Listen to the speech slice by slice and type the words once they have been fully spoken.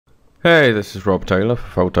Hey, this is Rob Taylor for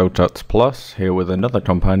Photo Tuts Plus, here with another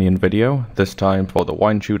companion video, this time for the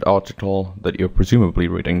wine shoot article that you're presumably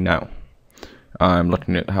reading now. I'm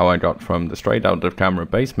looking at how I got from the straight out of camera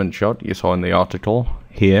basement shot you saw in the article,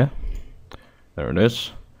 here, there it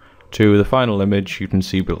is, to the final image you can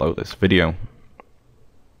see below this video.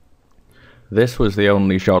 This was the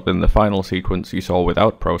only shot in the final sequence you saw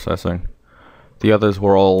without processing. The others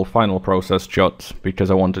were all final processed shots because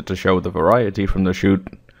I wanted to show the variety from the shoot,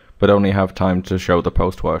 but only have time to show the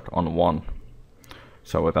post-work on one.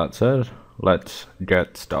 So with that said, let's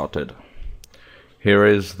get started. Here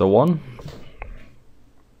is the one.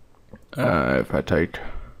 If I take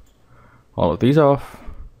all of these off,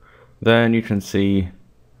 then you can see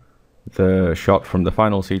the shot from the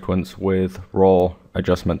final sequence with raw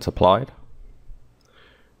adjustments applied.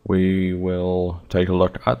 We will take a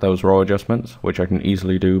look at those raw adjustments, which I can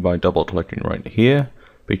easily do by double-clicking right here,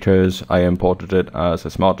 because I imported it as a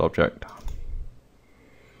smart object.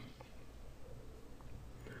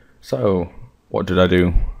 So, what did I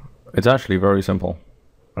do? It's actually very simple.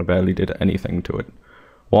 I barely did anything to it.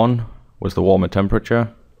 One was the warmer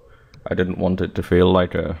temperature. I didn't want it to feel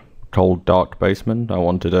like a cold, dark basement. I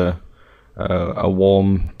wanted a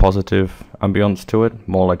warm, positive ambience to it,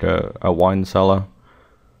 more like a wine cellar.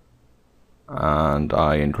 And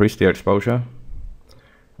I increased the exposure.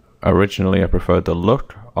 Originally I preferred the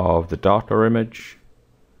look of the darker image,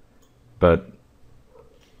 but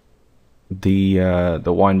the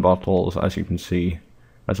wine bottles, as you can see,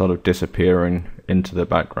 are sort of disappearing into the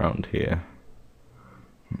background here,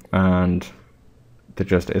 and there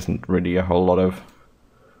just isn't really a whole lot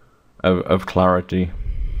of clarity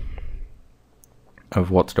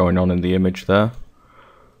of what's going on in the image there.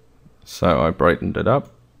 So I brightened it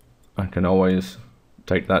up. I can always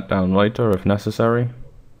take that down later if necessary.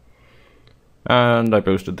 And I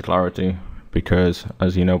boosted the clarity because,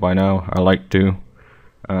 as you know by now, I like to,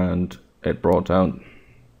 and it brought out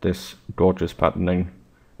this gorgeous patterning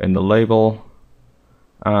in the label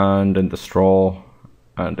and in the straw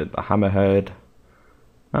and in the hammerhead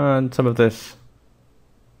and some of this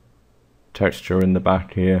texture in the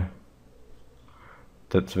back here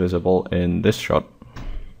that's visible in this shot.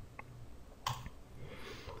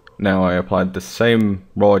 Now I applied the same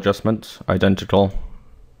raw adjustments, identical,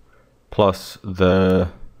 plus the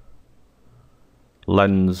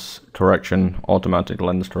lens correction, automatic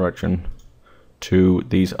lens correction, to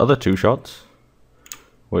these other two shots,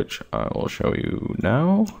 which I will show you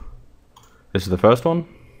now. This is the first one.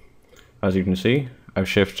 As you can see, I've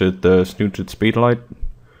shifted the snooted speedlight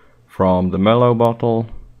from the Merlot bottle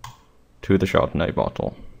to the Chardonnay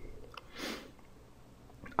bottle.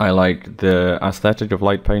 I like the aesthetic of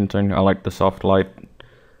light painting. I like the soft light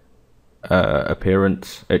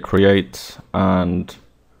appearance it creates, and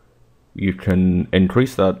you can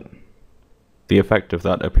increase the effect of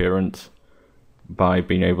that appearance by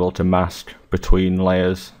being able to mask between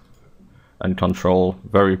layers and control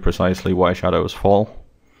very precisely where shadows fall.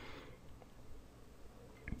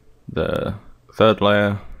 The third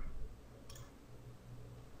layer,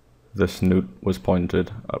 the snoot was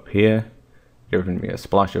pointed up here, giving me a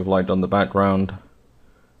splash of light on the background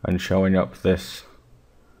and showing up this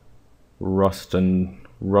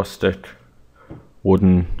rustic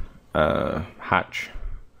wooden hatch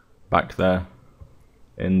back there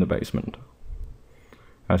in the basement.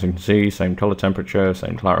 As you can see, same color temperature,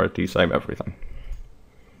 same clarity, same everything.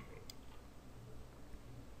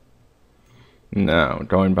 Now,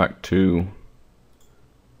 going back to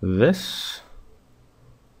this,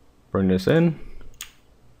 bring this in,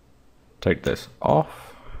 take this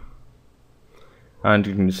off, and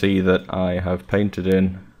you can see that I have painted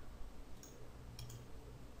in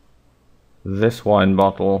this wine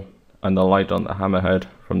bottle and the light on the hammerhead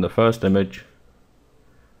from the first image,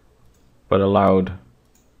 but allowed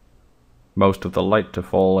most of the light to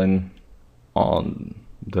fall in on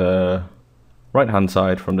the right hand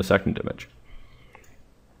side from the second image.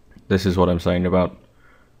 This is what I'm saying about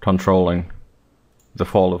controlling the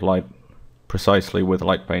fall of light precisely with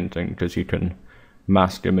light painting, because you can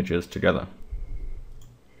mask images together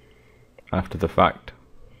after the fact.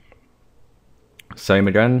 Same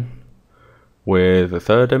again with the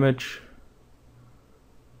third image,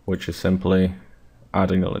 which is simply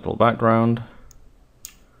adding a little background.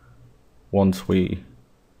 Once we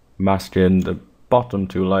mask in the bottom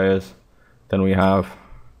two layers, then we have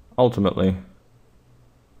ultimately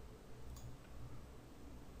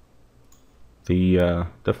the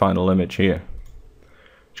final image here.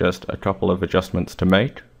 Just a couple of adjustments to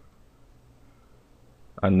make,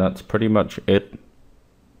 and that's pretty much it,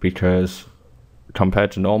 because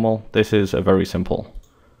compared to normal, this is a very simple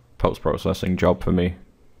post-processing job for me.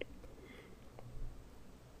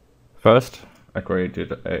 First, I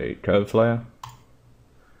created a curves layer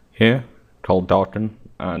here called darken,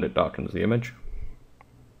 and it darkens the image.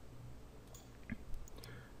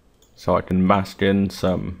 So I can mask in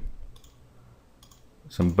some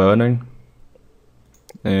burning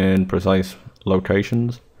in precise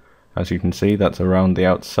locations. As you can see, that's around the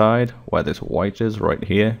outside where this white is right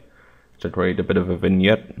here, to create a bit of a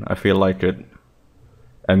vignette. I feel like it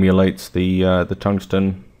emulates the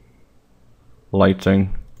tungsten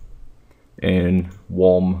lighting in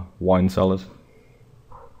warm wine cellars.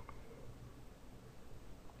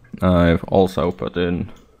 I've also put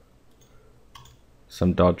in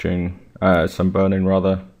some burning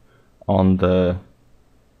rather, on the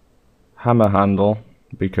hammer handle,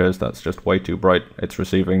 because that's just way too bright. It's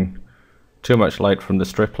receiving too much light from the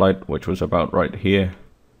strip light, which was about right here,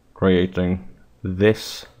 creating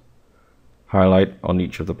this highlight on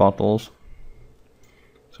each of the bottles.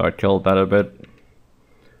 So I killed that a bit,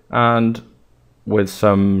 and with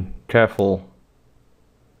some careful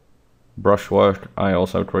brushwork I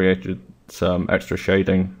also created some extra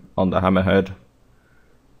shading on the hammerhead,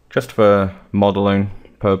 just for modeling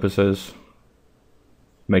purposes,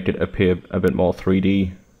 make it appear a bit more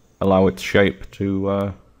 3D, allow its shape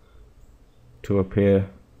to appear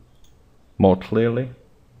more clearly.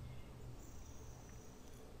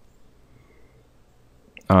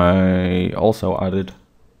 I also added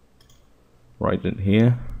right in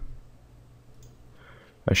here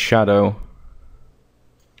a shadow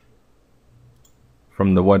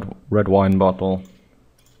from the red wine bottle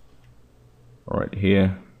right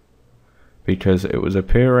here, because it was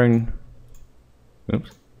appearing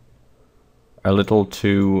a little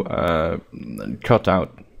too cut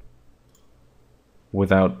out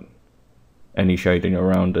without any shading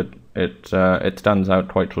around it. It stands out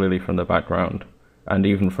quite clearly from the background, and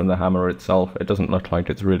even from the hammer itself. It doesn't look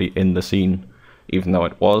like it's really in the scene, even though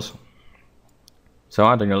it was. So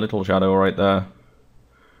adding a little shadow right there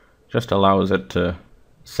just allows it to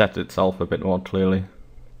set itself a bit more clearly.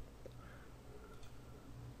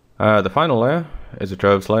 The final layer is a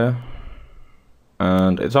curves layer,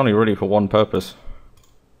 and it's only really for one purpose.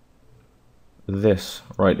 This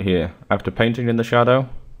right here. After painting in the shadow,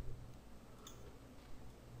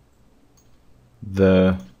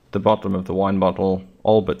 the bottom of the wine bottle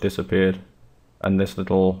all but disappeared, and this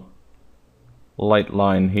little light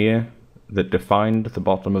line here that defined the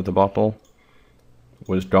bottom of the bottle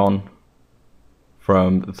was gone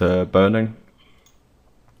from the burning.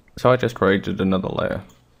 So I just created another layer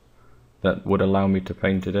that would allow me to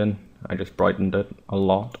paint it in. I just brightened it a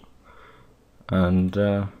lot and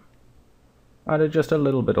added just a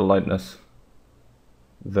little bit of lightness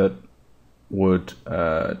that would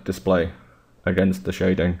display against the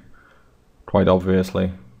shading quite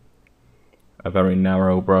obviously. A very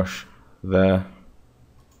narrow brush there.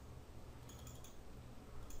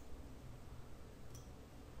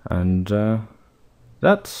 And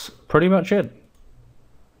that's pretty much it.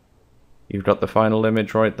 You've got the final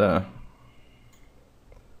image right there.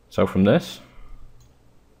 So from this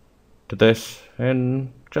to this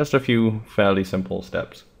in just a few fairly simple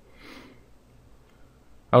steps.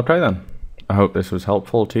 Okay then, I hope this was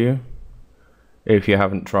helpful to you. If you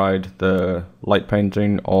haven't tried the light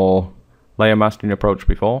painting or layer masking approach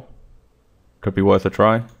before, could be worth a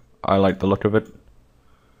try. I like the look of it.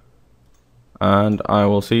 And I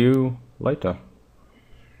will see you later.